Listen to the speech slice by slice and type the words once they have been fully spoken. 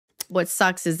What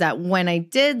sucks is that when I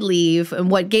did leave,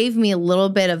 and what gave me a little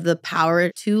bit of the power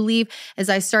to leave is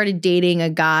I started dating a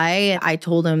guy. I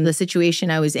told him the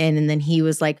situation I was in, and then he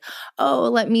was like, oh,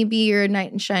 let me be your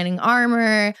knight in shining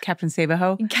armor. Captain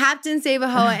Save-A-Ho? Captain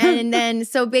Save-A-Ho. And then,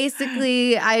 so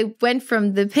basically, I went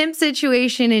from the pimp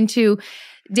situation into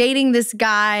dating this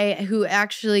guy who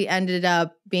actually ended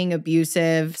up being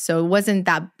abusive. So it wasn't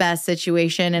that best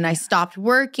situation. And I stopped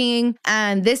working.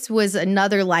 And this was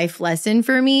another life lesson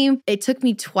for me. It took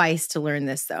me twice to learn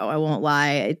this, though. I won't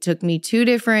lie. It took me 2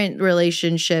 different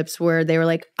relationships where they were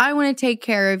like, I want to take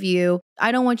care of you.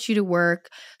 I don't want you to work.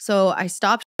 So I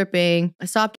stopped stripping. I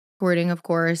stopped recording, of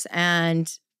course.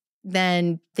 And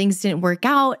then things didn't work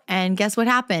out. And guess what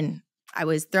happened? I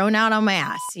was thrown out on my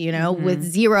ass, with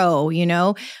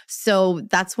 0, So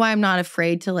that's why I'm not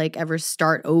afraid to like ever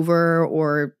start over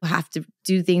or have to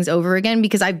do things over again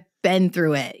because I've been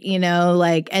through it,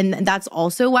 and that's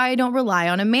also why I don't rely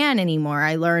on a man anymore.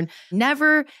 I learned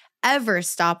never ever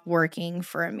stop working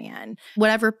for a man.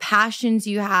 Whatever passions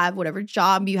you have, whatever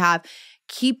job you have,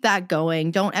 keep that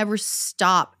going. Don't ever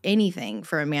stop anything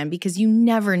for a man because you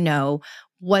never know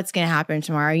what's going to happen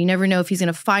tomorrow. You never know if he's going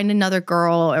to find another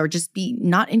girl or just be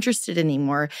not interested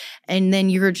anymore. And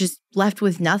then you're just left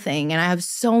with nothing. And I have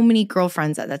so many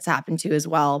girlfriends that's happened to as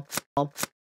well.